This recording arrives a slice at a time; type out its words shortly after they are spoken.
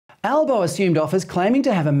Albo assumed office claiming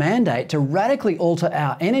to have a mandate to radically alter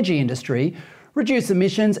our energy industry, reduce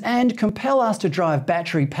emissions and compel us to drive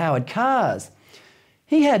battery-powered cars.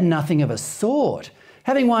 He had nothing of a sort.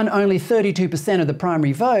 Having won only 32% of the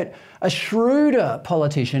primary vote, a shrewder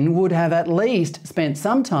politician would have at least spent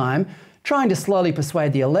some time trying to slowly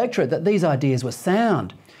persuade the electorate that these ideas were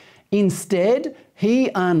sound. Instead,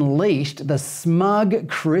 he unleashed the smug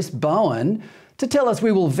Chris Bowen to tell us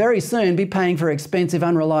we will very soon be paying for expensive,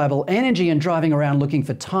 unreliable energy and driving around looking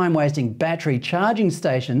for time-wasting battery charging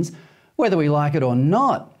stations, whether we like it or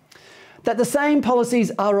not. That the same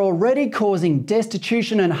policies are already causing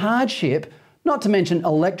destitution and hardship, not to mention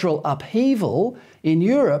electoral upheaval, in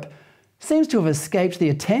Europe, seems to have escaped the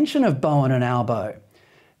attention of Bowen and Albo.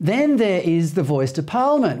 Then there is the Voice to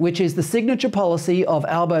Parliament, which is the signature policy of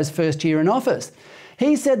Albo's first year in office.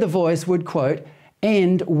 He said the Voice would, quote,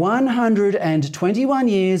 end 121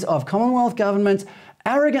 years of Commonwealth governments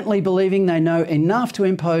arrogantly believing they know enough to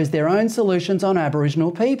impose their own solutions on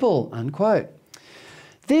Aboriginal people, unquote.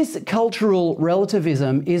 This cultural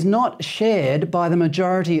relativism is not shared by the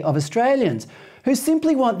majority of Australians, who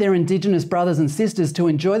simply want their Indigenous brothers and sisters to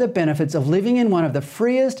enjoy the benefits of living in one of the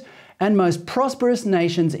freest and most prosperous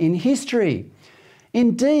nations in history.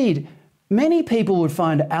 Indeed, many people would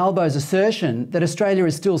find Albo's assertion that Australia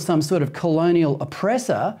is still some sort of colonial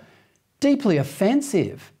oppressor deeply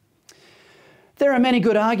offensive. There are many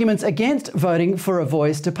good arguments against voting for a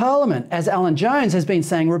Voice to Parliament. As Alanjones has been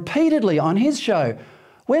saying repeatedly on his show,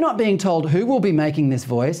 we're not being told who will be making this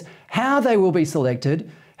voice, how they will be selected,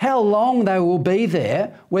 how long they will be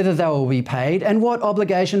there, whether they will be paid, and what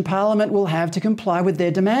obligation Parliament will have to comply with their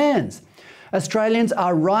demands. Australians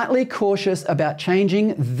are rightly cautious about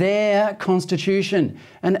changing their constitution,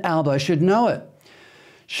 and Albo should know it.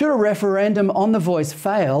 Should a referendum on the Voice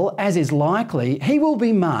fail, as is likely, he will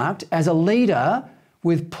be marked as a leader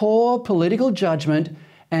with poor political judgment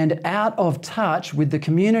and out of touch with the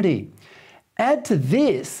community. Add to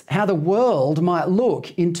this how the world might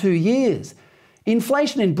look in 2 years.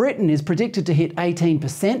 Inflation in Britain is predicted to hit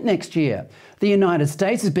 18% next year. The United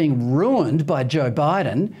States is being ruined by Joe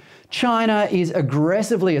Biden. China is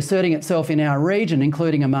aggressively asserting itself in our region,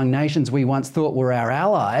 including among nations we once thought were our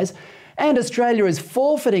allies. And Australia is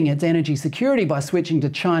forfeiting its energy security by switching to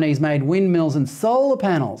Chinese-made windmills and solar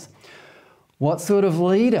panels. What sort of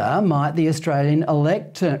leader might the Australian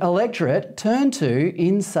electorate turn to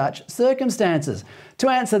in such circumstances? To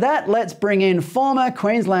answer that, let's bring in former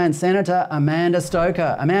Queensland Senator Amanda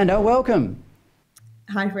Stoker. Amanda, welcome.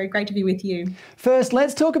 Hi, Fred. Great to be with you. First,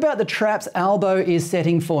 let's talk about the traps Albo is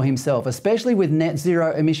setting for himself, especially with net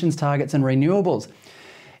zero emissions targets and renewables.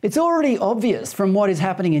 It's already obvious from what is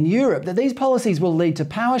happening in Europe that these policies will lead to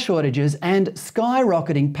power shortages and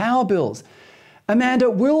skyrocketing power bills. Amanda,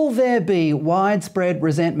 will there be widespread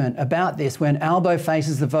resentment about this when Albo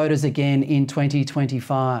faces the voters again in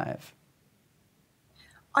 2025?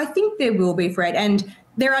 I think there will be, Fred, and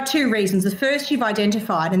there are two reasons. The first you've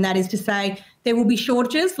identified, and that is to say there will be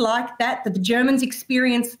shortages like that the Germans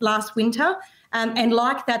experienced last winter and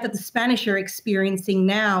like that the Spanish are experiencing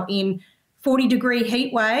now in 40-degree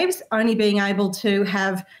heat waves, only being able to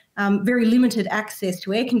have very limited access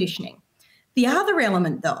to air conditioning. The other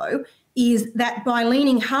element, though, is that by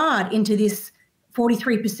leaning hard into this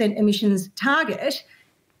 43% emissions target,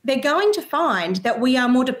 they're going to find that we are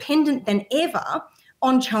more dependent than ever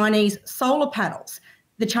on Chinese solar panels.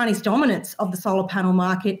 The Chinese dominance of the solar panel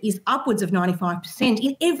market is upwards of 95%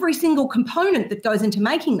 in every single component that goes into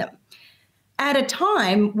making them. At a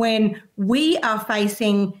time when we are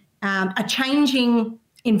facing a changing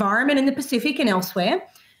environment in the Pacific and elsewhere,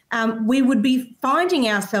 we would be finding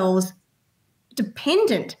ourselves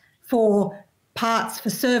dependent for parts, for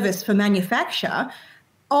service, for manufacture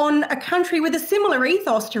on a country with a similar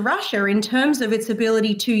ethos to Russia in terms of its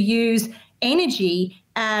ability to use energy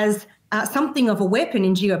as something of a weapon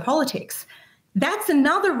in geopolitics. That's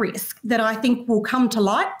another risk that I think will come to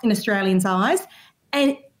light in Australians' eyes,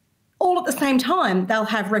 and all at the same time they'll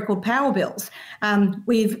have record power bills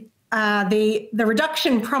with the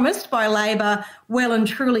reduction promised by Labor well and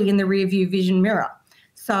truly in the rearview vision mirror.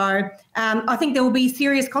 So I think there will be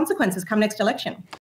serious consequences come next election.